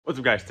What's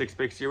up, guys? Stixx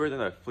Picks here with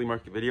another flea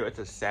market video. It's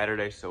a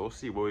Saturday, so we'll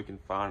see what we can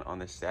find on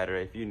this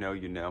Saturday. If you know,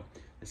 you know.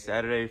 The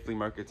Saturday flea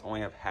markets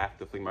only have half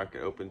the flea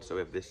market open, so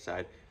we have this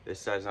side. This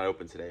side's not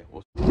open today. How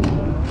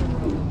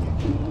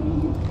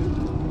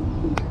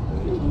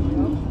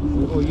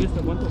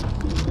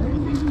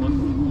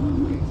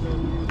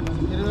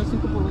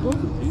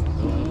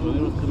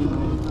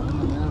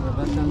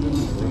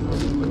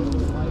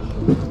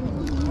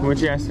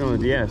much you asking on the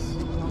DS?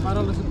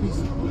 $5 a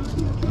piece.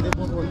 They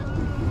both work.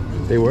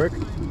 They work?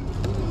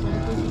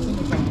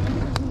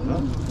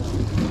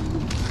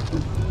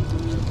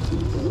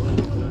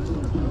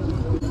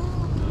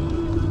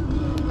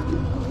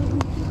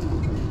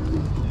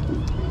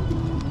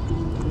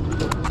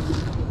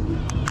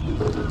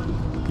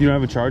 You don't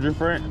have a charger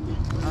for it?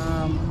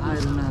 I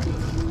do not.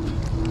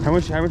 How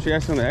much you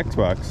asking on the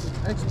Xbox?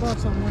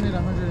 Xbox, I'm winning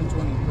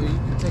 120, but you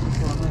can take it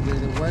for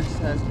 100. It works,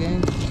 has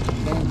game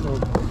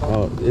code.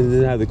 Oh, does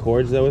it have the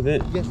cords though with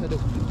it? Yes, I do.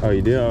 Oh,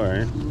 you do? All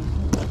right.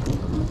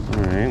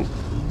 All right.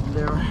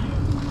 There,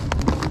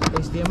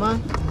 HDMI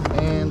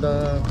and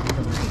There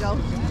you go.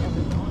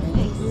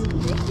 Thanks.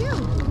 Thank you.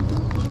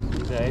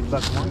 Is that $8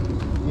 one?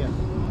 yeah,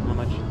 How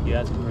much you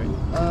asking for it?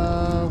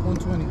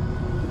 120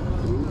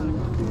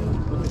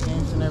 with the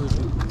games and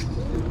everything.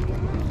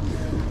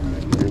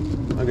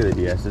 I'll get the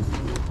DS's.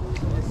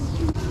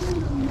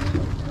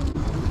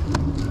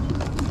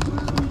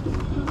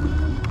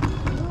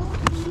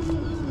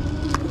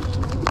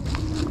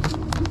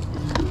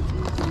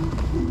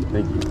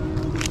 Thank you.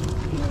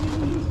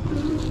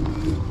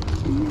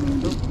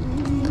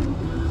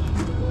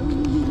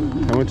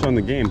 How much on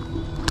the game?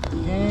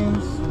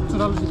 Games,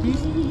 $2 a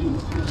piece.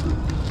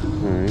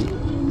 All right.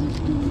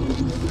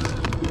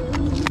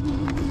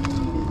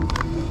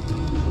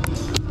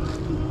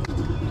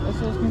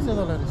 Eso es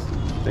 $15.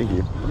 Thank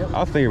you. Yep.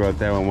 I'll think about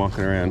that when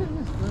walking around.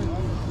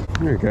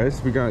 All right,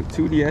 guys, we got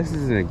 2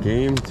 DS's in a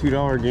game,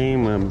 $2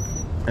 game,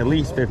 at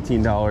least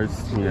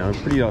 $15. You know,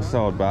 pretty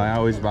solid buy. I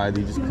always buy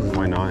these just because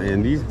why not?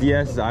 And these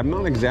DS's, I'm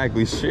not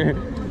exactly sure.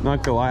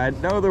 Not gonna lie, I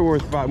know they're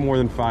worth more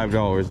than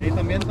 $5. Sí,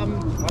 también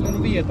valen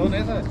un billetón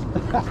esas.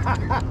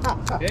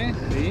 ¿Qué?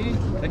 Sí.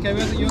 Es que a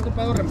veces yo he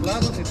ocupado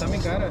reemplazos y están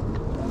bien caras.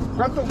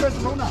 ¿Cuánto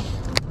cuesta una?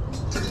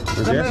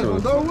 The Se me DS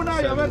ones. desfondó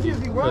una y a ver si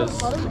es igual.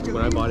 Parece que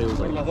When I bought it, it was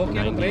like Las dos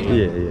quiero 90. 30.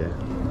 Yeah.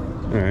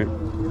 All right.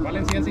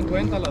 Valen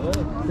 150 las dos.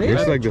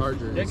 It's like the,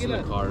 Charger is in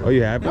the car. oh,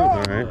 you have it?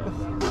 All right.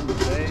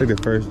 It's like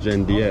the first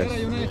gen Mira, DS.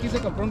 yo una vez quise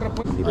comprar un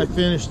repuesto. I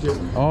finished it.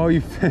 Oh,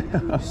 you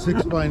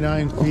 6 by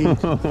 9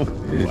 feet.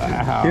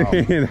 Wow.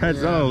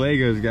 That's all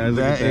Legos, guys.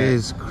 Look at That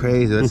is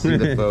crazy. Let's see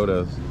the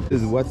photos.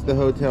 This is what's the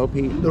hotel,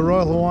 Pete? The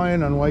Royal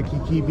Hawaiian on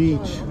Waikiki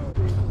Beach.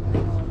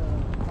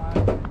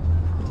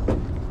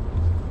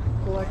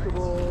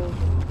 Collectibles.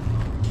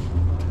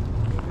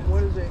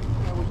 What is it?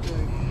 I would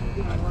say.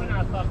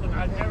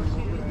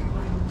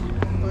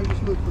 I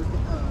just look for.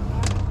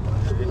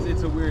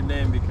 It's a weird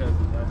name because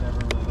I never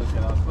really looked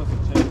at it. I was supposed to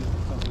change it to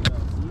something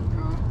else.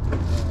 I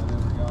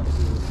never got to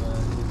it, but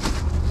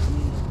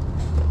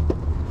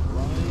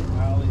it's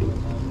Alley.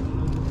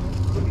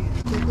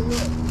 Take a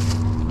look.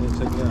 Yeah,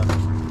 check it out.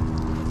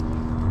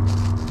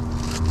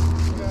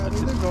 Yeah,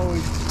 there's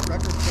always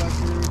record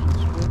collectors and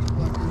sports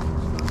collectors and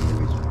stuff.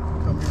 Always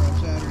come here on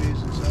Saturdays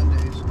and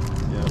Sundays.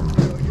 Yeah.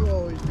 You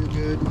always do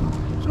good.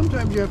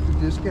 Sometimes you have to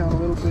discount a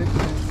little bit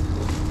because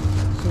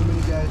so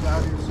many guys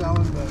out here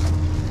selling, but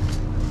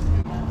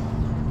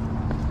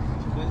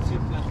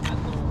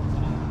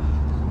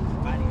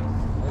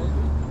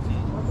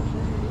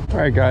All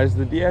right, guys,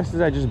 the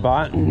DS's I just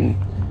bought, I don't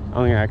think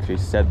I actually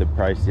said the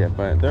price yet,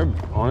 but they're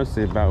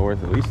honestly about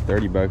worth at least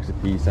 30 bucks a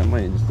piece. I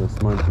might just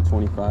list mine for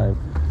 25.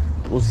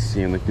 We'll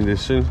see in the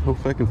condition.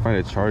 Hopefully I can find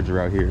a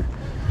charger out here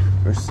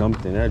or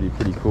something. That'd be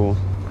pretty cool.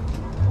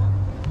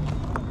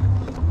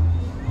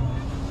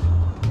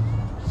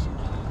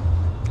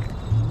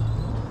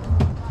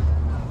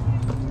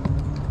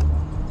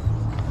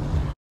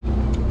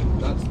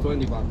 That's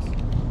 20 bucks.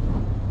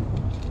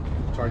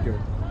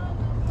 Charger.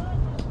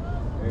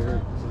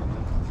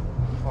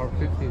 Or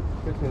 15.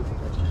 15 is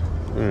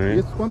All right.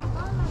 this one.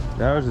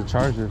 That was the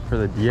charger for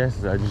the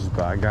DS's I just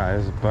bought,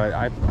 guys, but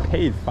I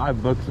paid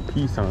 $5 a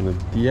piece on the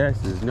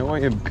DS's. No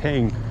way I'm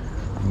paying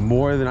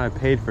more than I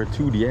paid for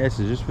 2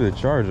 DS's just for the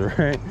charger,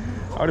 right?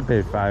 I would have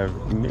paid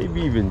 5,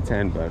 maybe even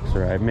 10 bucks,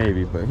 right?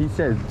 Maybe, but he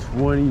said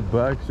 20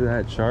 bucks for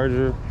that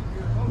charger.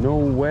 No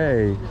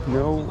way,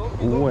 no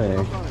way.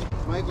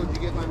 Michael, did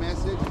you get my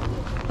message?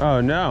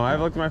 Oh no, I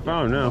haven't looked at my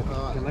phone, no.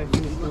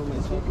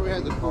 Who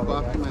has a cool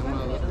box? You might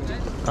want to look.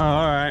 Oh,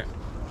 all right.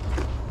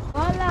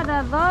 $1.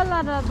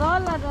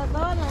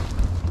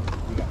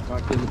 You got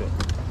talked into it.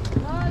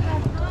 $1.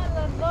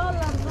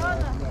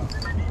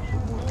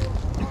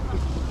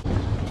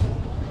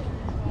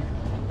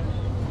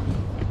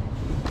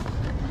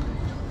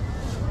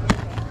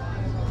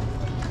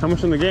 How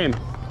much in the game? That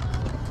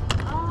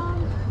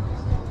one's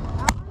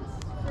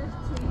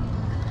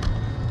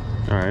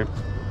 15. All right.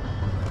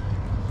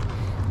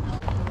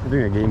 I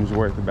think that game's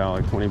worth about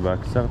like 20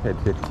 bucks. So I paid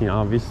 15,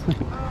 obviously.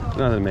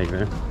 Nothing to make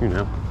there, you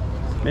know.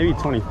 Maybe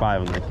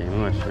 25 on that game,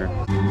 I'm not sure.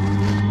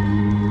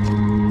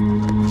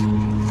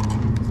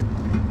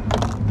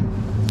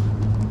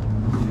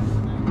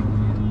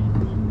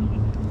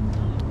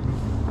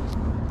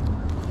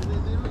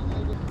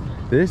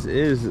 This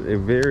is a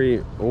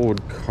very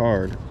old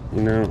card.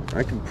 You know,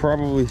 I could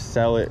probably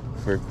sell it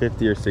for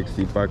 50 or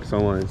 60 bucks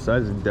online, so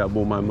that's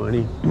double my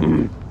money.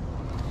 I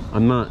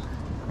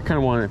kind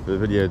of want it for the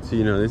video too.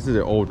 You know, this is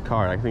an old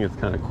card. I think it's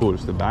kind of cool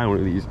just to buy one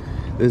of these.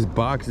 This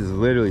box is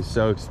literally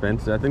so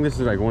expensive. I think this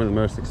is like one of the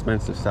most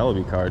expensive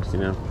Celebi cards, you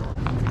know.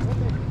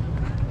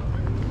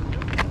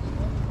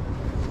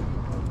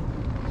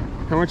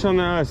 How much on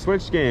the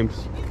Switch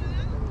games?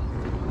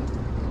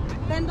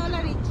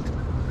 $10 each.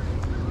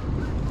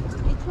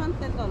 Each one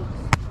 $10.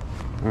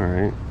 All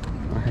right,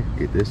 I could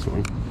get this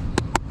one.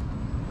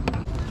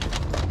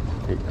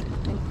 Hey.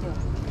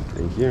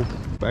 Thank you.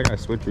 I got a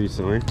Switch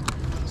recently,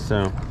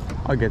 so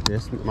I'll get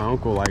this. My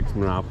uncle likes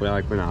Monopoly. I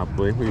like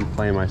Monopoly. We've been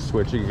playing my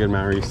Switch a good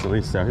amount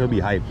recently, so he'll be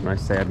hyped when I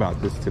say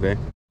about this today.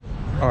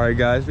 All right,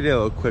 guys, we did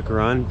a little quick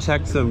run.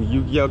 Checked some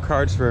Yu-Gi-Oh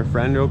cards for a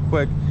friend real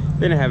quick.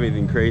 They didn't have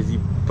anything crazy,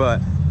 but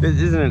this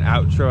isn't an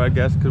outro, I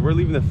guess, because we're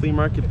leaving the flea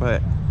market,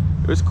 but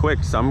it was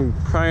quick, so I'm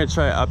probably gonna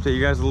try to update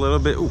you guys a little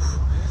bit.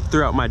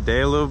 Throughout my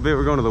day a little bit.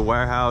 We're going to the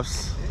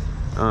warehouse,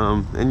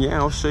 and yeah,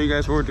 I'll show you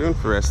guys what we're doing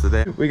for the rest of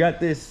the day. We got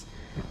this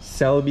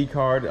Celebi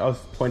card. I'll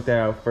point that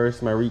out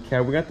first, my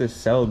recap. We got this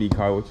Celebi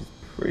card, which is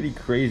pretty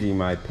crazy in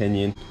my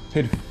opinion.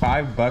 Paid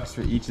 $5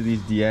 for each of these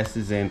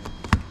DSs, and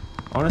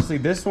honestly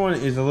this one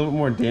is a little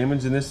more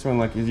damaged than this one.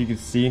 Like, as you can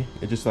see,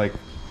 it just like,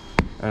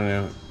 I don't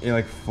know, it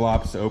like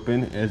flops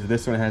open, as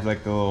this one has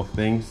like the little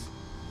things,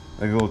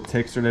 like little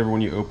ticks or whatever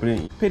when you open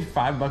it. Paid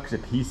 $5 a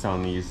piece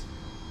on these,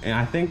 and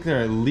I think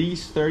they're at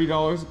least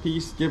 $30 a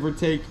piece, give or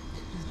take.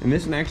 And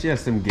this one actually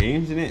has some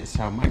games in it,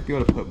 so I might be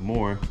able to put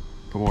more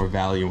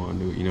value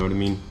onto it, you know what I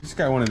mean? Just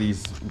got one of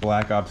these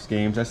Black Ops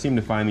games. I seem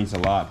to find these a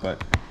lot,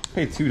 but I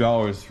paid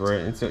 $2 for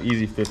it. It's an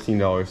easy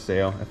 $15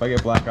 sale. If I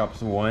get Black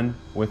Ops 1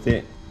 with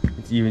it,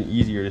 it's even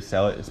easier to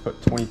sell it. It's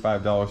put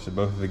 $25 for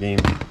both of the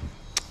games.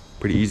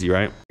 Pretty easy,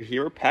 right?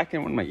 Here we're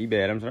packing one of my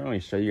eBay items. I don't really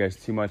show you guys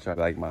too much of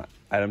like my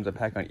items I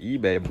pack on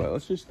eBay, but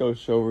let's just go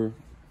show over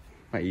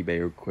my eBay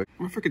real quick.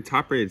 I'm a freaking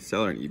top-rated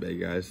seller on eBay,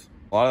 guys.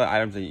 A lot of the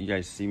items that you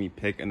guys see me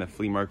pick in the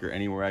flea market or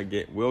anywhere I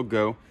get will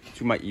go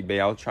to my eBay.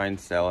 I'll try and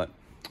sell it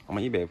on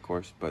my eBay, of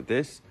course. But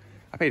this,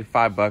 I paid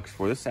 $5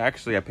 for. This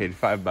actually I paid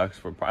 $5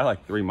 for probably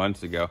like 3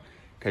 months ago,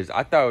 because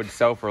I thought it would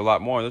sell for a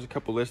lot more. There's a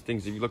couple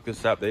listings, if you look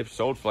this up, they've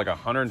sold for like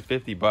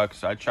 150 bucks.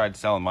 So I tried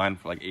selling mine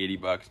for like 80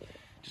 bucks.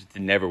 Just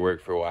did never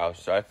work for a while.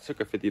 So I took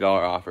a $50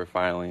 offer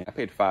finally. I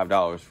paid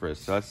 $5 for it.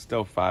 So that's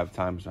still 5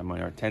 times my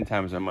money, or 10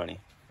 times my money.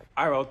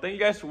 All right, well, thank you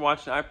guys for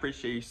watching. I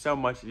appreciate you so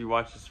much if you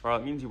watched this far.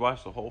 It means you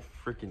watched the whole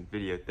freaking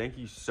video. Thank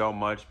you so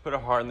much. Put a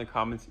heart in the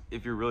comments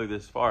if you're really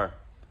this far.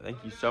 Thank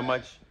you so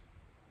much.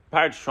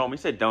 Pirate's trolling me.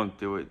 He said don't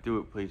do it. Do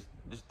it, please.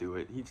 Just do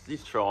it.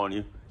 He's trolling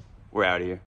you. We're out of here.